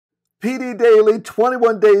PD Daily,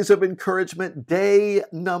 21 Days of Encouragement, day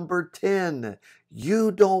number 10.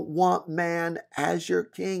 You don't want man as your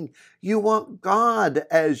king. You want God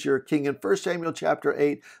as your king. In 1 Samuel chapter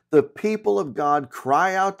 8, the people of God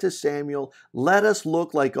cry out to Samuel, let us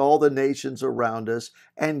look like all the nations around us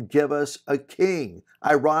and give us a king.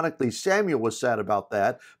 Ironically, Samuel was sad about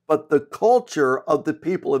that, but the culture of the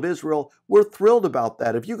people of Israel were thrilled about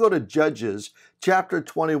that. If you go to Judges chapter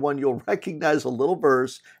 21, you'll recognize a little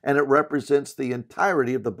verse, and it represents the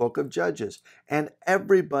entirety of the book of Judges. And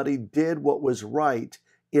everybody did what was right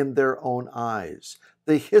in their own eyes.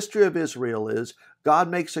 The history of Israel is God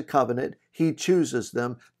makes a covenant, he chooses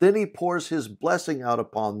them, then he pours his blessing out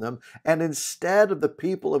upon them, and instead of the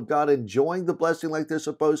people of God enjoying the blessing like they're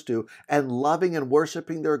supposed to and loving and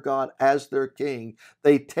worshiping their God as their king,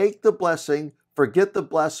 they take the blessing, forget the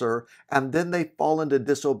blesser, and then they fall into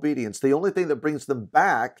disobedience. The only thing that brings them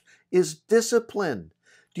back is discipline.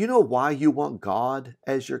 Do you know why you want God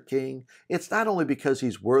as your king? It's not only because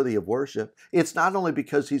he's worthy of worship. It's not only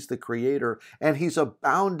because he's the creator and he's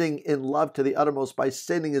abounding in love to the uttermost by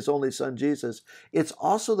sending his only son, Jesus. It's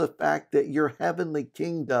also the fact that your heavenly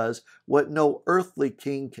king does what no earthly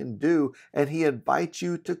king can do, and he invites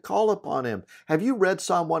you to call upon him. Have you read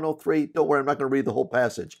Psalm 103? Don't worry, I'm not going to read the whole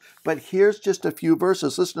passage, but here's just a few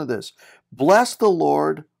verses. Listen to this. Bless the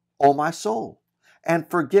Lord, O my soul,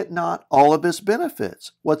 and forget not all of his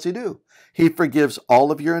benefits. What's he do? He forgives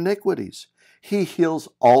all of your iniquities. He heals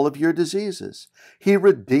all of your diseases. He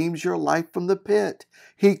redeems your life from the pit.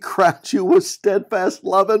 He crowns you with steadfast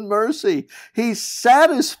love and mercy. He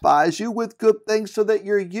satisfies you with good things so that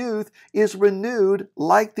your youth is renewed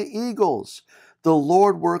like the eagles. The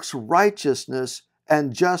Lord works righteousness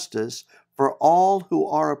and justice for all who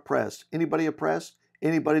are oppressed. Anybody oppressed?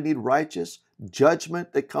 Anybody need righteous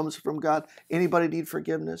judgment that comes from God? Anybody need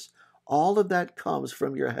forgiveness? All of that comes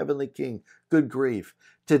from your heavenly king. Good grief.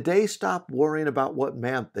 Today, stop worrying about what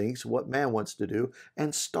man thinks, what man wants to do,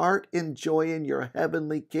 and start enjoying your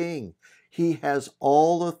heavenly king. He has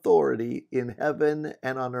all authority in heaven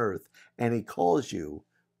and on earth, and he calls you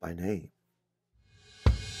by name.